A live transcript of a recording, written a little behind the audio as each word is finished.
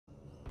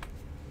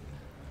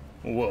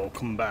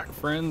Welcome back,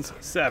 friends.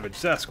 Savage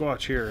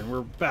Sasquatch here, and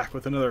we're back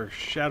with another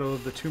Shadow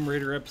of the Tomb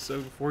Raider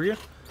episode for you.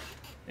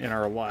 In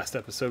our last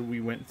episode,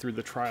 we went through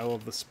the trial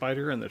of the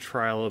spider and the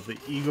trial of the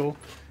eagle,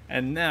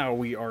 and now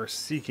we are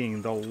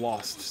seeking the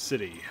Lost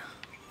City.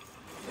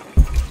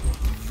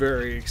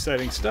 Very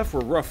exciting stuff.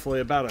 We're roughly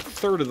about a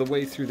third of the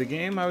way through the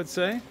game, I would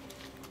say.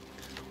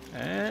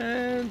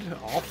 And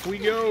off we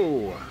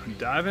go,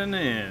 diving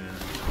in.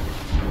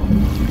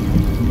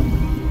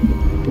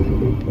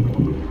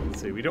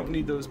 See, we don't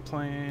need those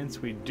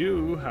plants. We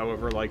do,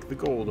 however, like the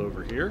gold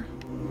over here.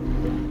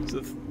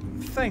 So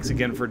thanks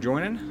again for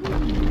joining.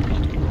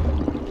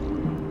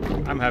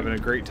 I'm having a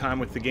great time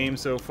with the game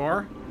so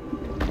far.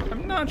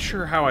 I'm not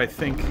sure how I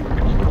think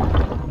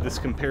this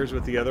compares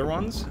with the other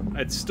ones.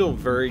 It's still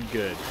very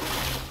good.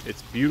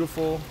 It's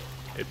beautiful.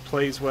 It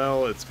plays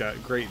well. It's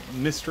got great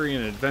mystery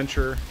and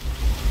adventure.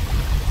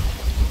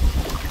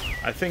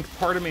 I think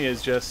part of me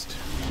is just...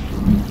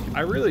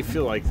 I really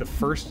feel like the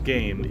first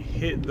game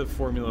hit the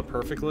formula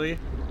perfectly,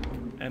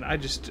 and I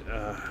just,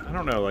 I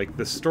don't know, like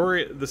the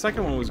story, the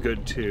second one was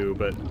good too,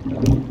 but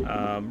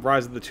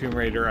Rise of the Tomb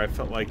Raider, I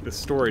felt like the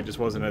story just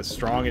wasn't as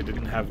strong. It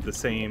didn't have the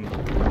same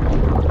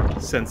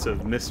sense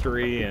of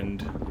mystery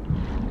and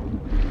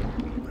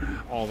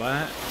all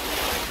that.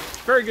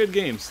 Very good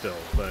game still,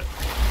 but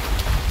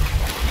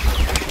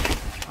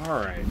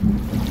alright.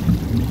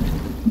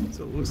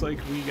 So it looks like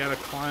we gotta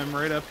climb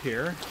right up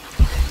here.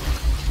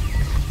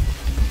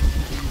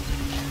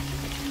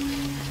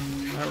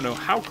 I don't know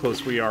how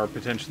close we are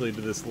potentially to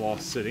this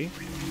lost city,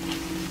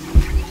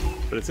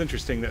 but it's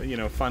interesting that, you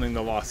know, finding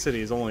the lost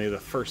city is only the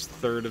first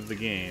third of the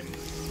game.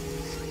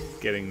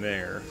 Getting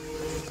there,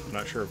 I'm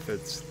not sure if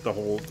it's the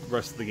whole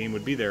rest of the game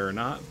would be there or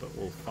not, but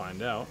we'll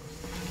find out.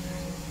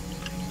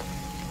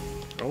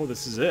 Oh,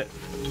 this is it.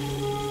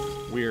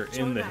 We're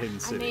in the hidden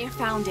city. I may have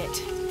found it.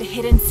 The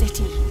hidden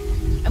city.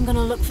 I'm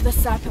gonna look for the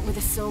serpent with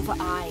a silver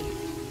eye.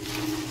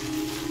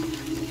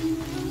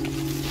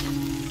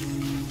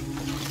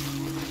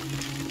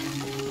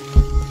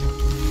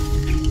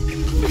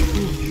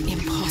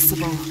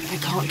 I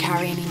can't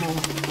carry anymore.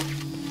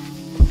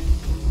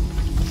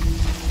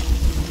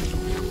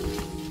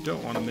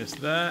 Don't want to miss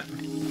that.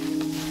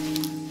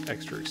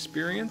 Extra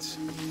experience.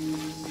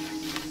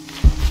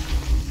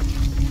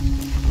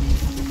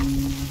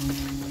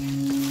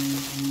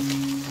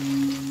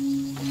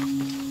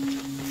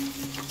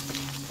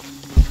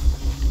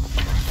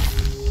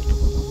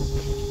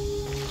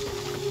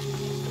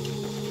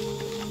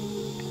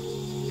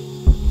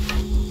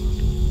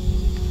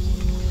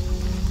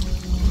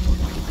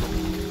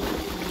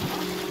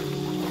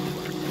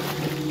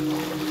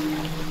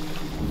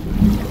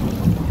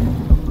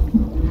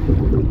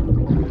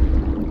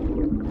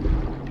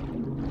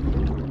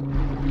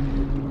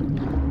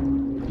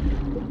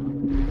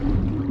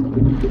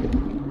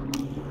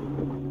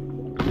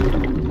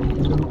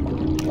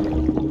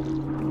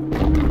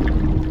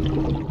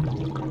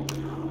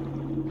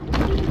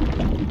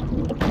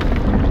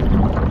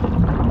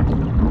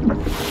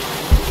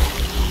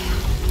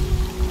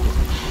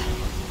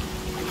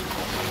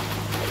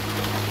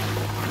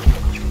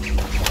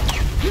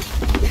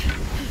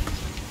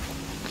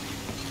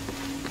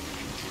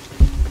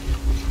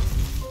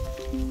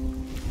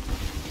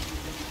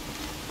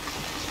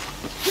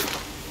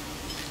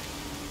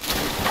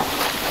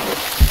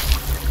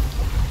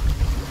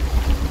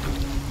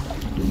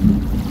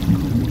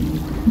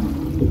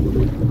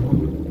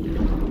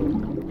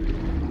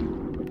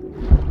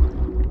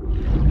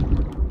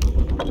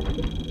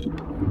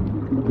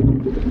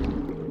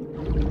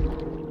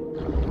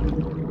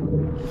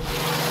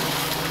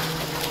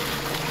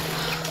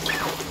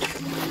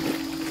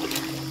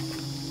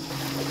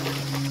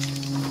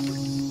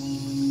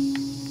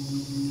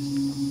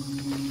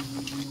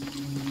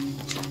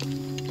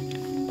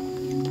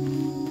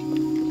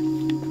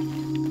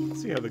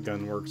 See how the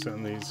gun works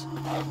on these.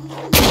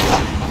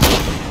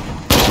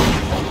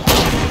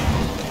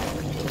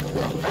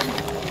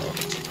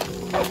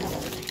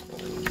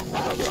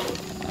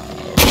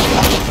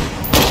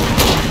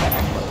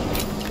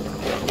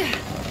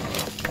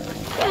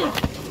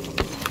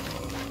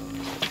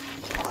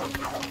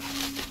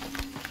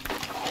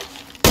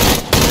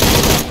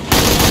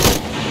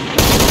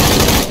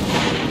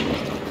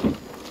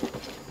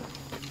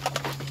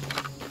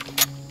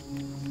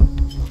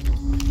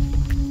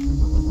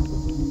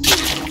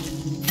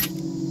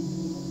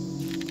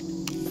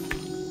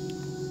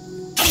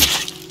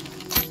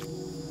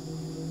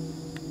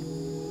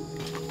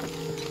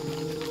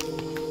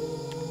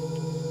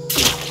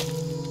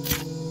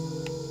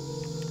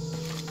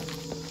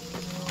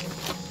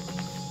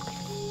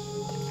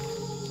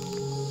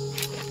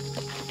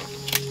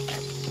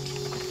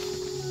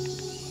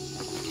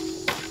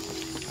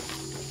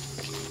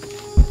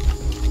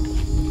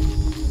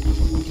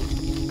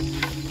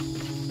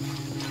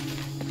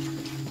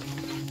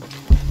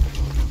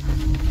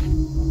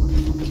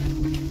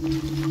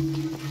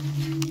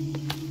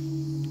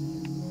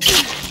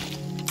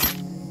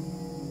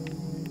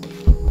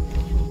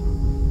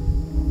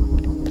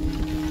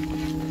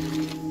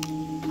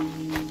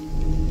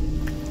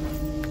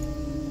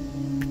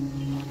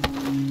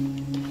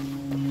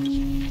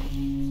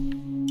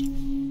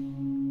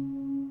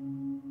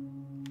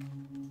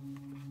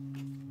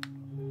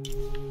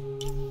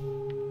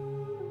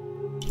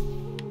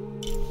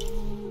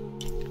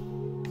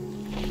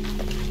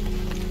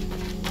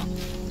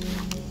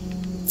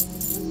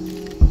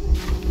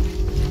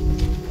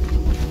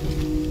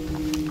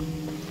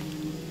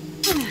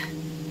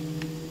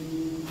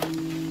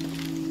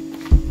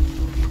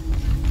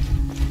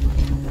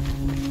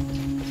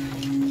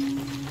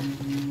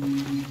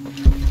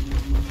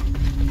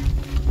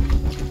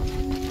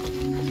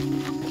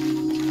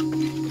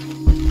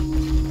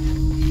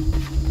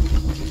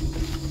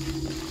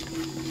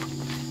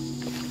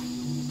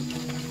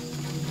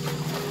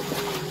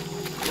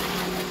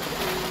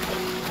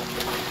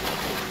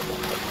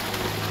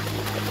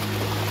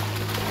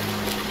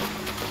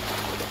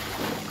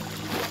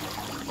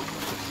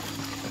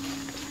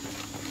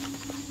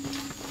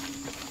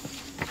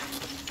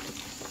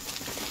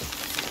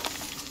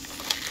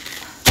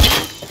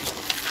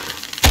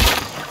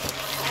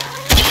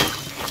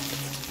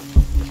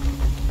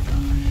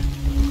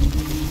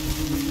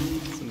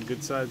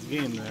 sized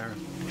game there.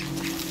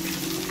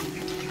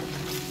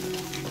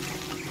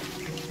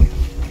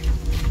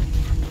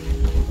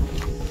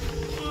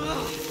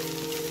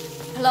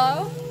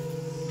 Hello?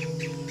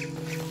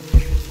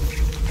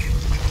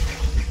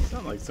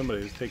 Sounds like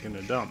somebody's taking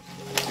a dump.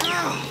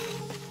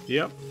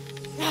 Yep.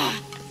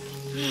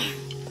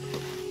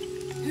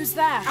 Who's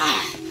there?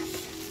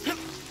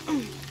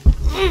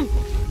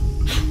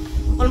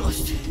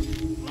 Almost.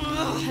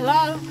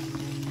 Hello?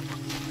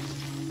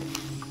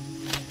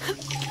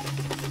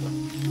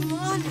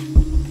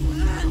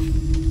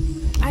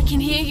 I can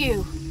hear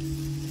you.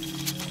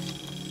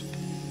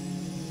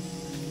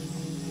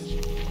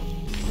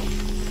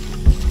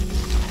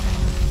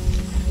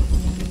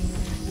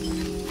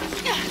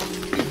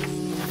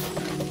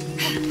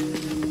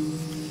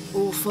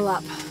 All full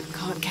up.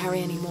 Can't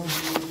carry anymore.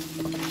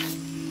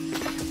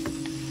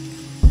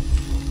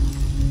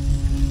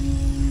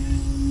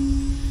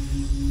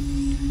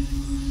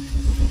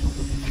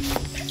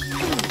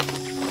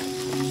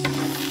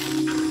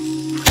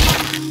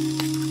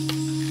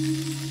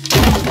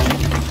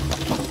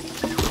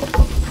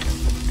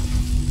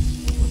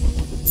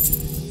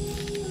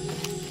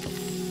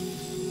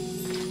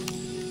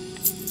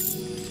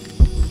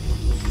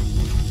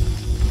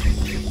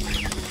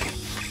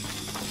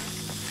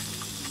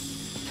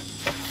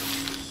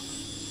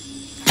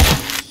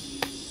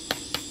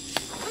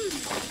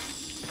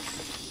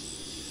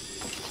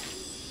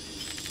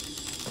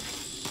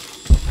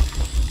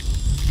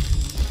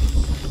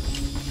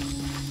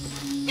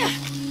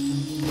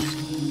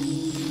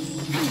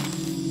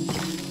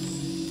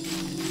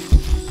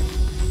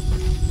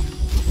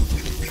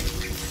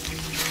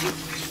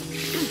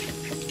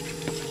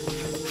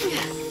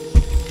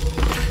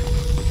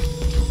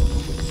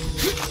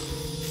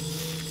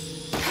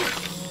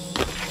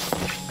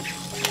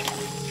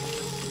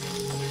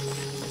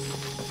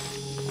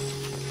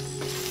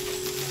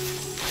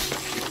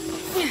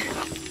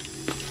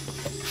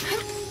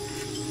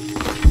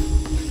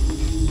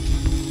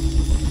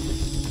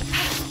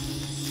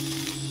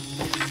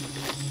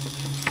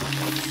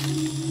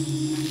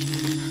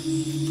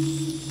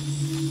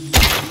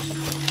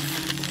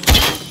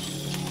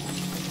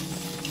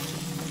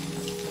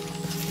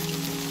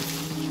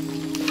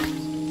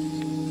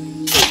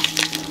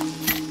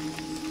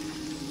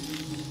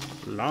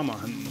 Llama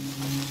hunting.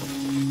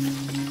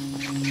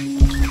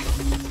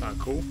 Not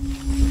cool.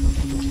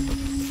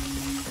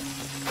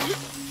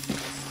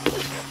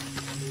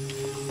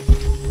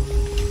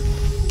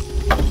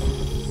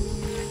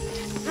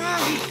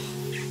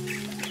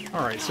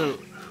 Alright, so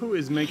who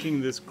is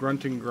making this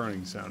grunting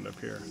groaning sound up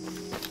here?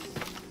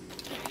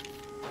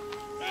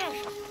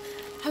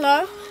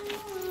 Hello?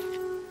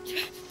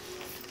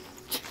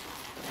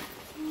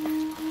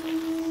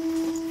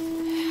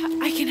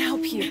 I can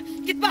help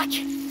you. Get back!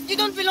 You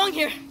don't belong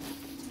here!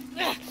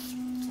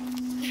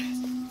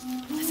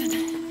 Listen,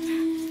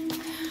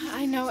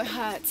 I know it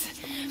hurts,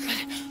 but...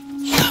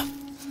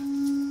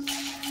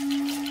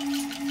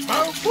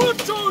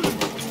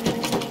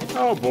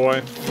 Oh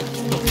boy.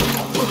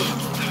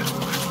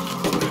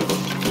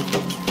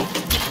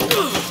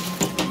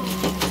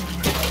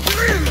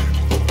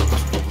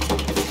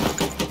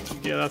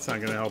 Yeah, that's not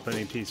going to help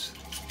any peace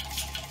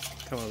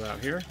come about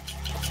here.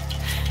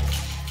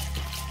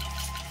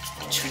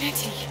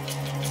 Trinity.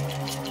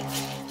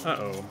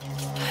 Uh-oh.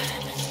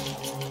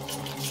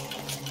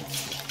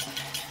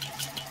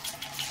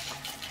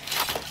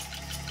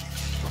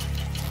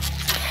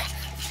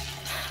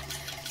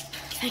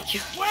 Thank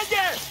you.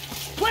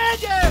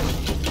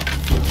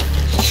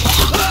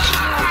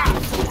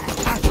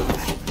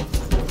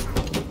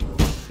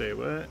 Say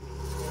what?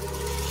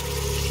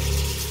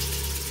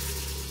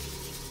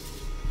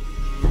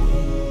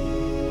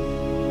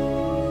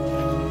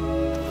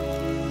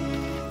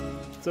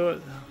 So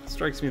it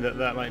strikes me that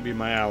that might be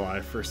my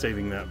ally for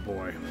saving that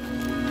boy.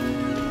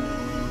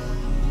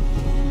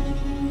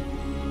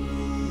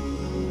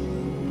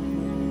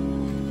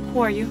 Who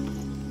are you?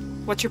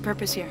 What's your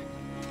purpose here?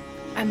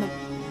 I'm a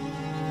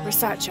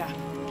researcher.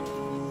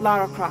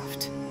 Lara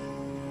Croft.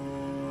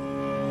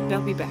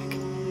 They'll be back.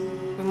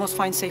 We must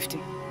find safety.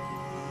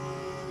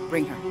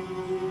 Bring her.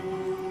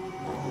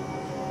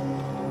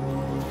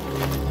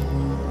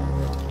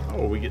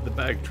 Oh, we get the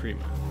bag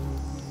treatment.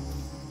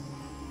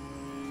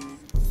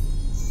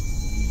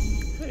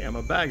 Hey, I'm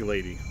a bag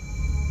lady.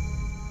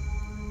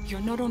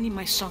 You're not only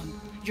my son,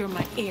 you're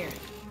my heir.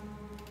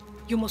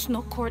 You must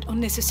not court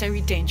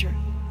unnecessary danger.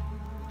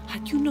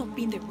 Had you not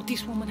been there, would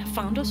this woman have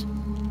found us?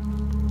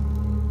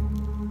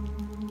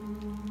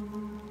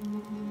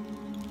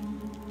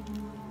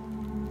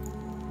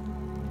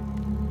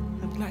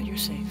 I'm glad you're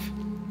safe.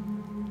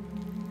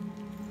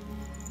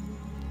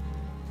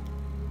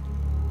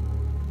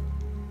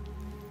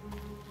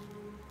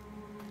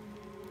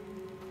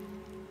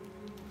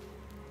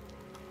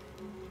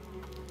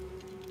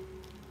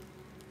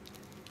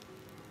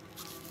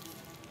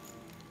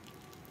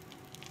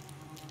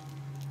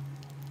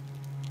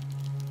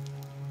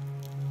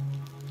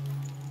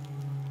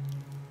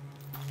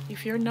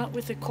 If you're not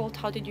with the cult,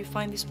 how did you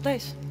find this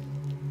place?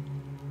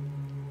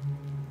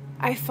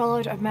 I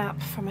followed a map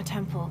from a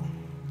temple.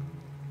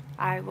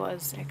 I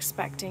was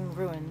expecting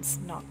ruins,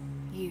 not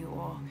you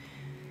or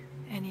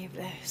any of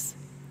this.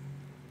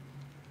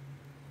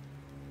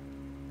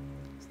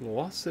 The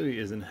lost city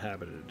is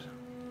inhabited.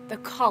 The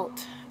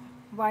cult.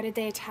 Why did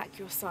they attack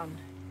your son?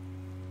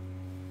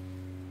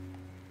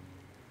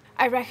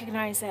 I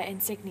recognize their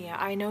insignia.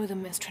 I know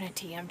them as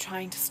Trinity. I'm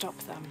trying to stop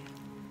them.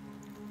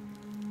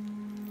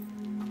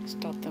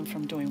 Stop them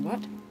from doing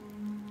what?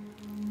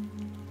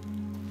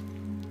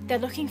 They're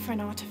looking for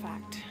an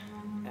artifact.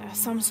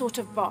 Some sort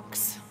of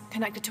box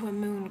connected to a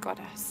moon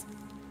goddess.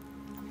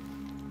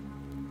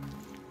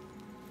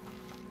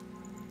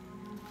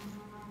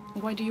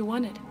 Why do you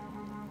want it?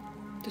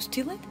 To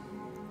steal it?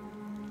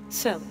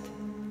 Sell it?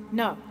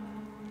 No.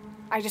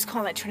 I just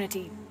can't let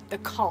Trinity, the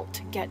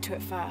cult, get to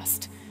it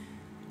first.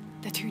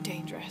 They're too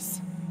dangerous.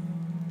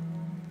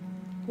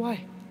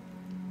 Why?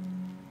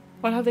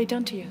 What have they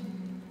done to you?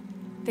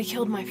 They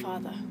killed my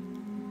father.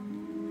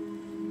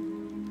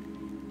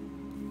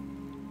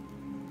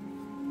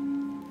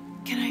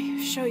 Can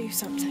I show you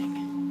something?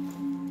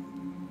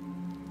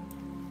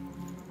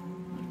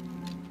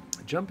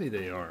 Jumpy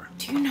they are.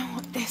 Do you know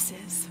what this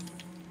is?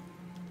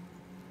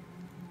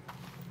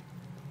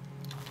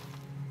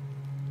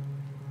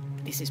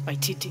 This is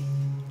Paititi.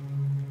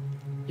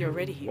 You're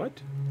already here.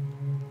 What?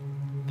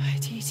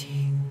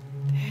 Paititi,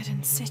 the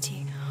hidden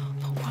city.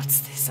 But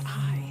what's this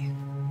eye?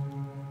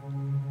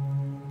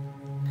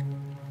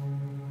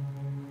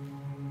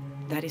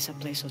 That is a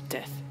place of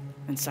death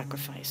and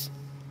sacrifice.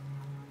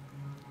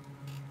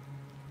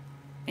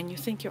 And you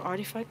think your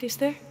artifact is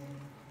there?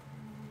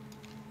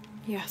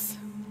 Yes.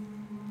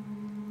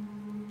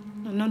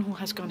 No, none who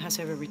has gone has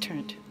ever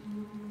returned.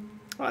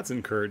 Well, that's Be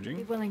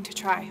encouraging. willing to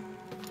try.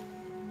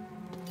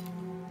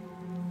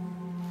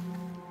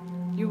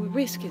 You would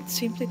risk it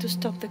simply to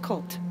stop the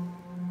cult.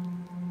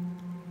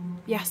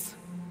 Yes.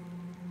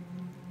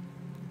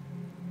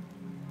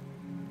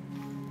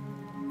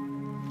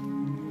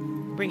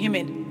 Bring him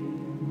in.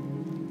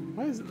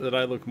 Why is it that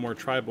I look more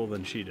tribal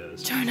than she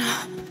does?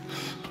 Jonah,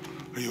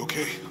 Are you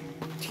okay?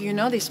 Do you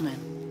know this man?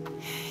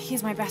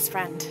 he's my best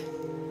friend.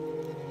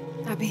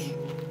 Abby,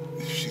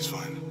 She's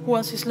fine. Who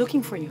else is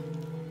looking for you?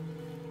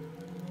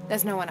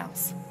 there's no one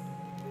else.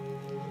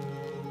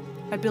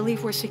 I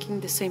believe we're seeking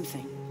the same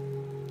thing.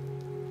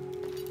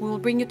 We will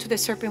bring you to the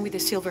serpent with the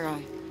silver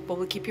eye, but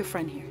we'll keep your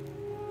friend here.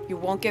 You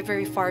won't get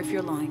very far if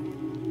you're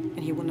lying,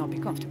 and he will not be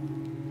comfortable.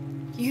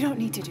 You don't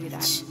need to do that.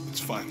 It's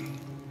fine.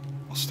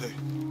 I'll stay.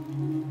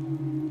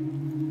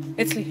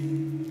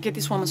 Etzli, get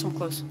this woman some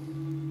clothes.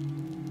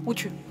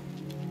 Uchu,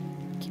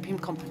 keep him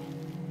company.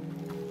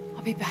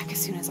 I'll be back as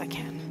soon as I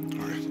can.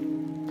 All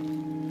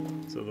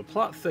right. So the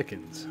plot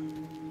thickens.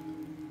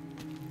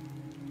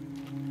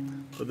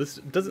 But this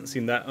doesn't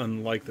seem that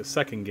unlike the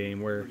second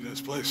game where Pretty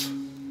nice place.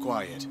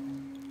 Quiet.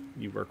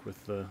 you work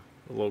with the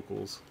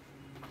locals.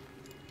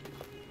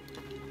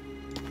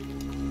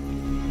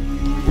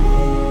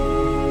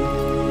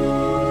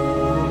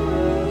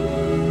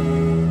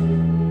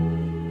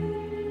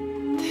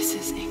 This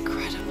is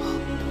incredible.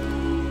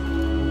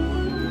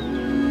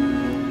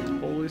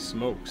 Holy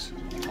smokes.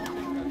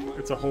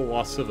 It's a whole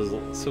lost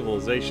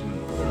civilization.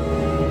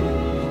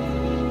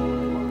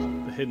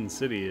 The hidden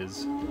city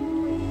is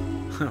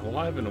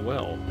alive and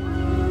well.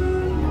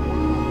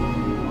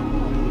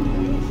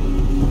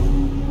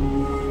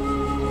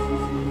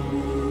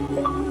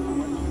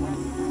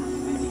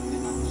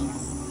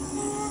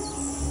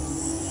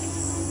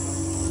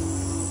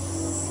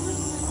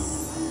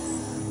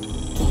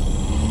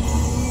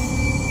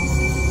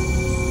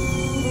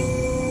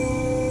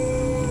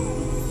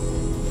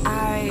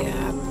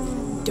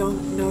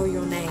 Don't know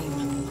your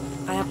name.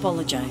 I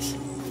apologize.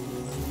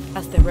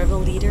 As the rebel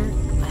leader,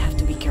 I have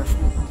to be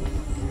careful.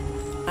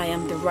 I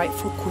am the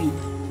rightful queen,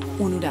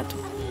 Unuratu.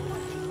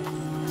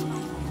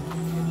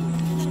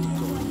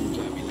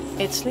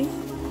 Etzli,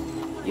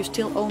 you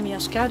still owe me a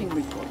scouting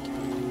report.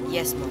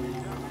 Yes, Mother.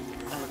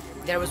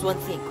 There was one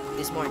thing,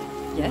 this morning.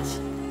 Yes?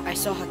 I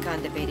saw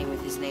Hakan debating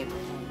with his neighbor.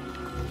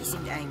 He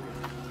seemed angry.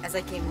 As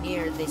I came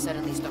near, they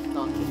suddenly stopped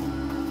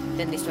talking.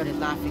 Then they started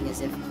laughing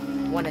as if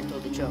one had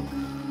told a joke.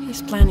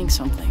 He's planning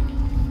something.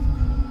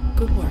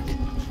 Good work.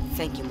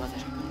 Thank you, Mother.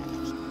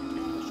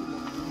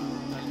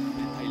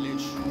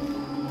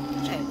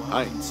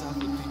 Hi.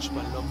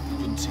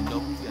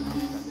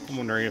 I'm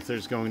wondering if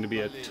there's going to be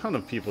a ton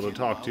of people to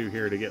talk to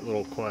here to get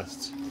little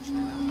quests.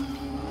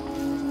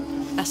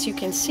 As you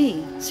can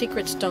see,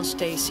 secrets don't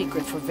stay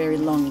secret for very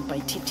long in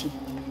Paititi.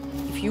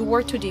 If you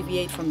were to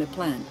deviate from the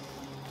plan,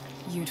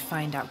 You'd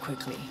find out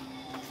quickly.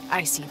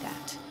 I see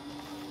that.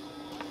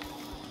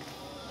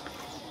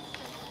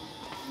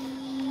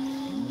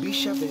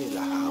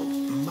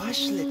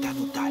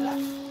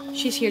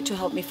 she's here to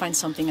help me find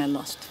something I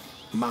lost.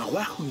 You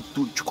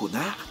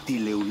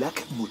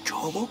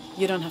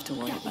don't have to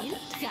worry about that.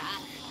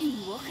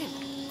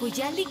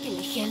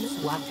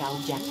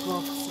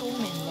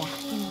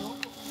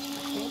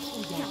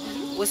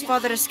 Was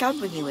Father a scout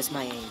when he was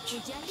my age?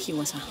 He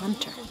was a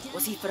hunter.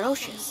 Was he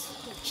ferocious?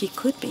 He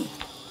could be.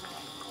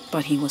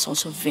 But he was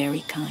also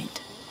very kind.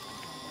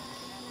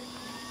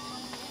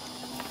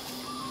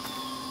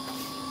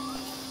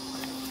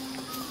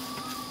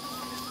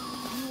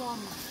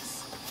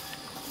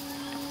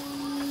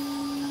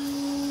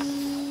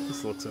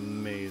 This looks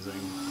amazing.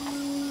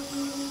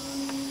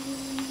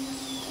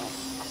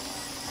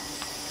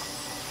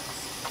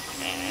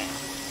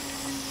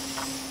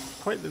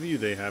 Quite the view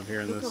they have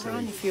here in this Look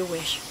around city. if you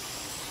wish.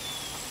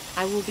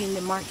 I will be in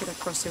the market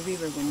across the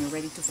river when you're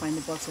ready to find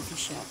the box of his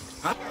shell.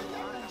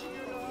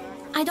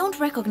 I don't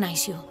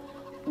recognize you.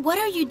 What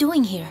are you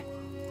doing here?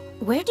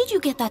 Where did you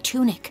get that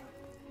tunic?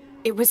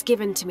 It was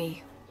given to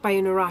me by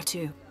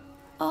Unuratu.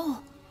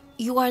 Oh,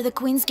 you are the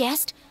Queen's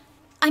guest?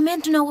 I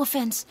meant no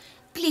offense.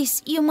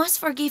 Please, you must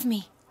forgive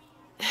me.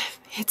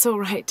 It's all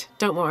right,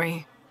 don't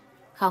worry.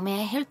 How may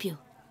I help you?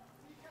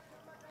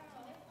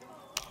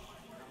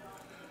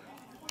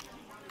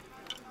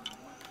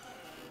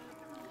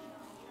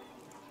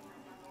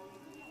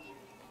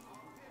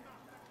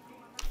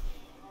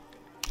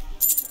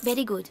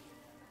 Very good.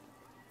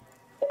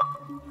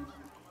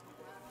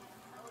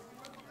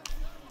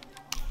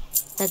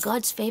 The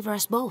gods favor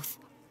us both.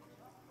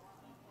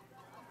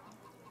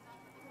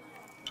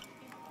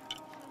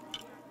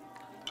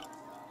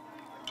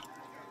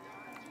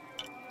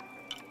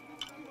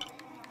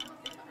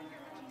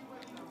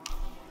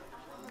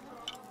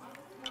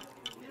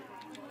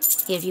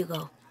 Here you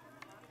go.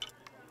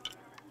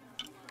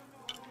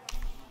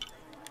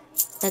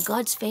 The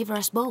gods favor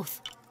us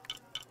both.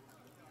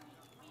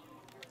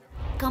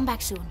 Come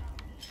back soon.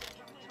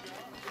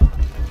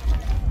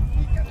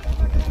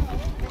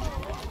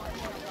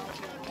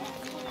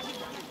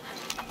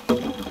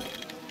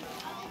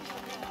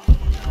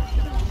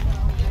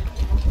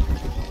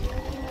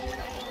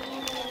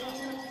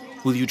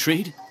 Will you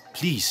trade?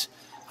 Please.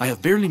 I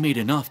have barely made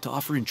enough to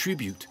offer in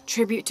tribute.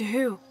 Tribute to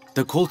who?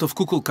 The cult of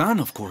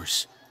Kukulkan, of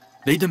course.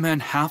 They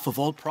demand half of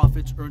all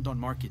profits earned on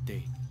market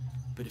day.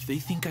 But if they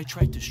think I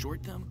tried to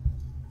short them...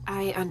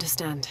 I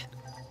understand.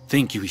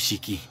 Thank you,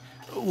 Ishiki.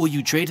 Will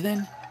you trade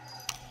then?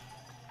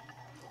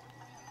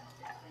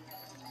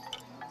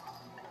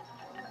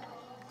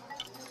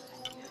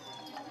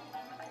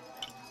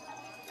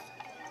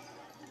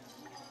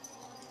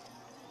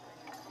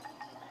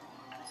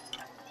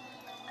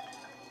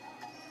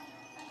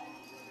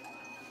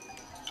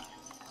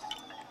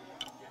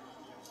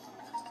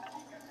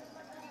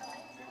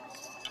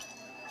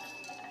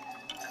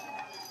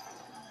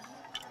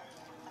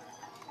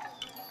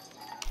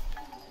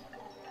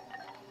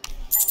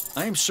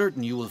 I am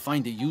certain you will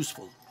find it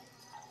useful.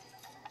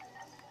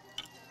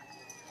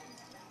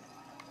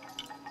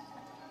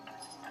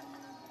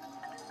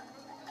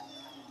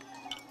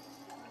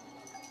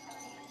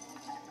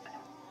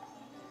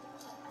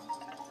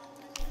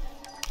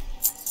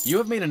 You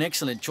have made an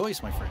excellent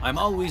choice, my friend. I'm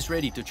always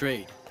ready to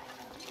trade.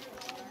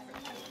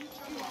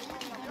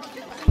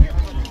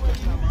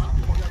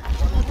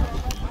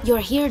 You're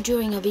here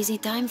during a busy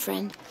time,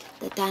 friend.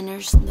 The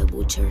tanners, the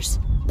butchers,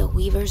 the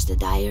weavers, the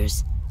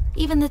dyers,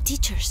 even the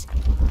teachers.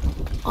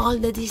 All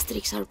the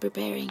districts are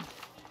preparing.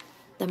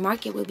 The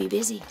market will be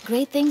busy.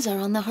 Great things are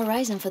on the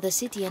horizon for the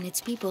city and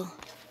its people.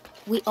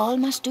 We all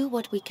must do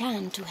what we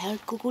can to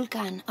help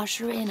Kukulkan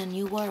usher in a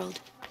new world.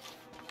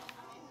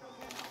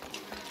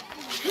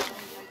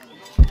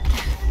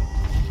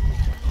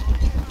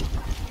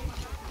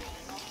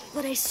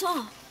 But I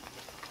saw.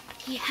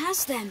 He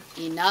has them.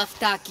 Enough,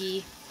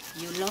 Taki.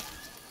 You look...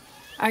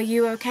 Are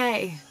you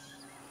okay?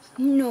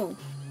 No.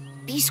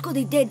 Pisco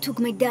the Dead took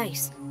my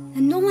dice,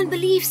 and no one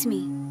believes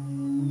me.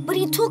 But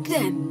he took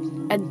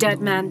them. A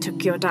dead man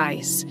took your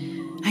dice.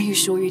 Are you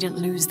sure you didn't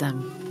lose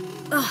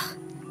them? Ugh,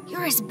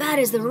 you're as bad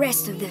as the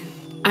rest of them.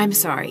 I'm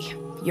sorry.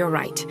 You're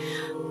right.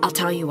 I'll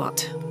tell you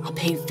what. I'll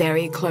pay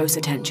very close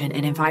attention,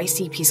 and if I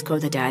see Pisco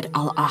the Dead,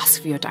 I'll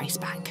ask for your dice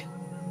back.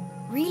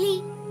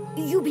 Really?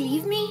 You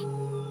believe me?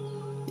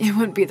 It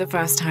wouldn't be the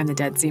first time the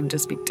dead seemed to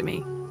speak to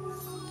me.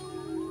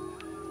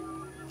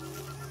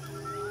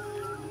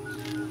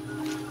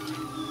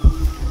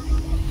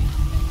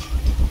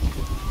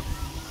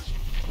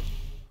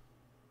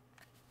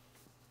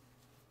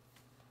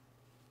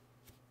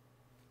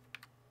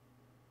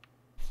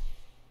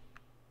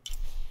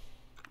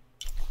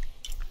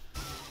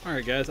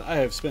 Alright guys, I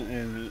have spent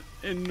an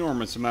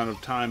enormous amount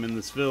of time in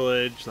this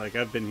village. Like,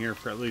 I've been here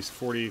for at least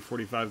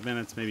 40-45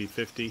 minutes, maybe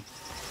 50.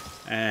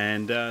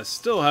 And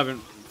still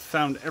haven't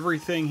found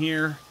everything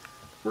here.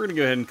 We're going to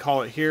go ahead and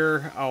call it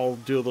here. I'll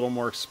do a little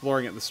more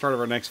exploring at the start of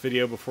our next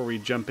video before we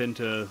jump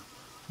into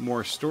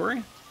more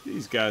story.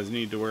 These guys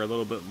need to wear a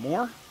little bit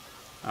more.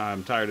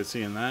 I'm tired of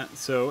seeing that.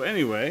 So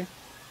anyway,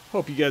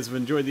 hope you guys have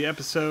enjoyed the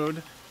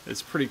episode.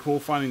 It's pretty cool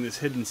finding this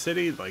hidden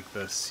city. Like,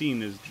 the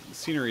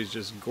scenery is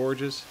just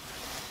gorgeous.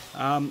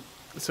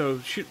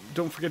 So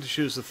don't forget to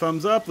shoot us a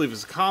thumbs up, leave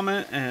us a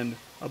comment, and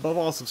above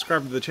all,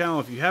 subscribe to the channel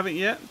if you haven't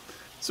yet.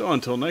 So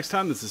until next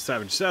time, this is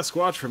Savage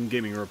Sasquatch from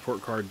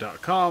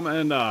GamingReportCard.com,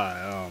 and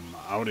I am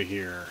out of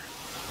here.